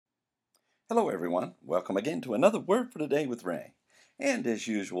Hello, everyone. Welcome again to another Word for Today with Ray. And as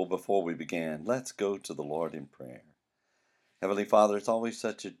usual, before we begin, let's go to the Lord in prayer. Heavenly Father, it's always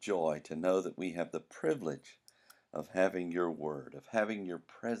such a joy to know that we have the privilege of having your Word, of having your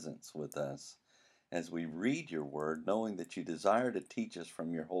presence with us as we read your Word, knowing that you desire to teach us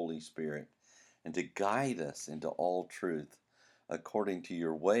from your Holy Spirit and to guide us into all truth according to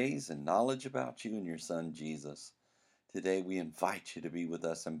your ways and knowledge about you and your Son, Jesus. Today we invite you to be with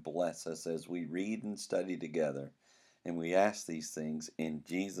us and bless us as we read and study together. And we ask these things in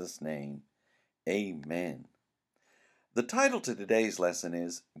Jesus' name. Amen. The title to today's lesson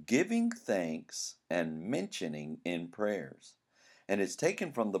is Giving Thanks and Mentioning in Prayers. And it's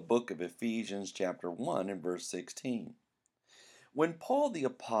taken from the book of Ephesians chapter 1 and verse 16. When Paul the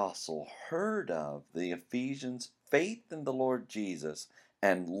Apostle heard of the Ephesians' faith in the Lord Jesus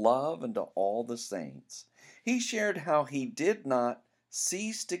and love unto all the saints, he shared how he did not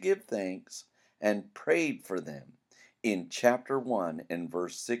cease to give thanks and prayed for them in chapter 1 and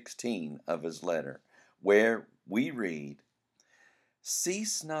verse 16 of his letter, where we read,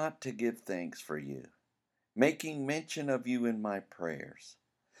 "Cease not to give thanks for you, making mention of you in my prayers."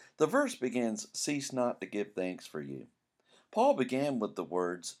 The verse begins, "Cease not to give thanks for you." Paul began with the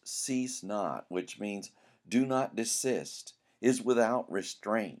words cease not, which means do not desist, is without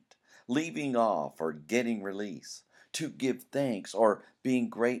restraint, leaving off or getting release, to give thanks or being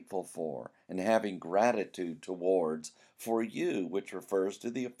grateful for, and having gratitude towards for you, which refers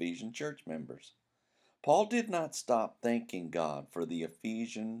to the Ephesian church members. Paul did not stop thanking God for the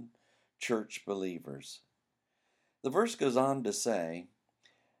Ephesian church believers. The verse goes on to say,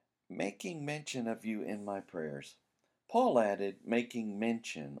 making mention of you in my prayers. Paul added making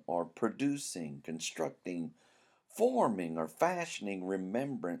mention or producing, constructing, forming or fashioning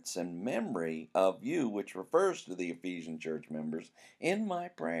remembrance and memory of you, which refers to the Ephesian church members, in my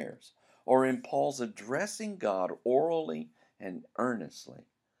prayers, or in Paul's addressing God orally and earnestly.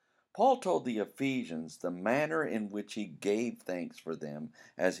 Paul told the Ephesians the manner in which he gave thanks for them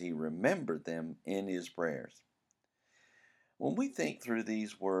as he remembered them in his prayers. When we think through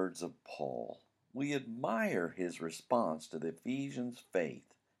these words of Paul, we admire his response to the Ephesians'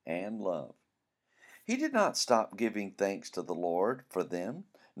 faith and love. He did not stop giving thanks to the Lord for them,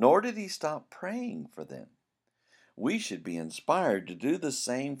 nor did he stop praying for them. We should be inspired to do the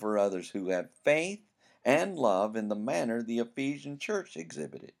same for others who have faith and love in the manner the Ephesian church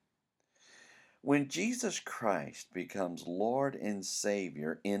exhibited. When Jesus Christ becomes Lord and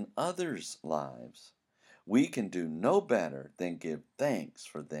Savior in others' lives, we can do no better than give thanks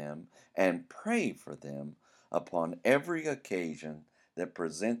for them and pray for them upon every occasion that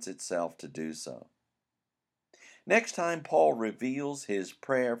presents itself to do so. Next time, Paul reveals his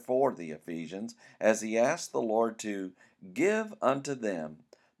prayer for the Ephesians as he asks the Lord to give unto them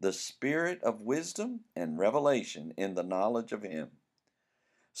the spirit of wisdom and revelation in the knowledge of him.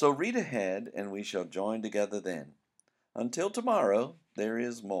 So read ahead and we shall join together then. Until tomorrow, there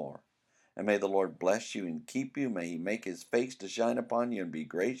is more. And may the Lord bless you and keep you. May he make his face to shine upon you and be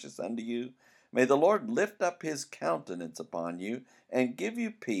gracious unto you. May the Lord lift up his countenance upon you and give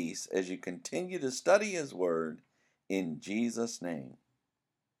you peace as you continue to study his word in Jesus' name.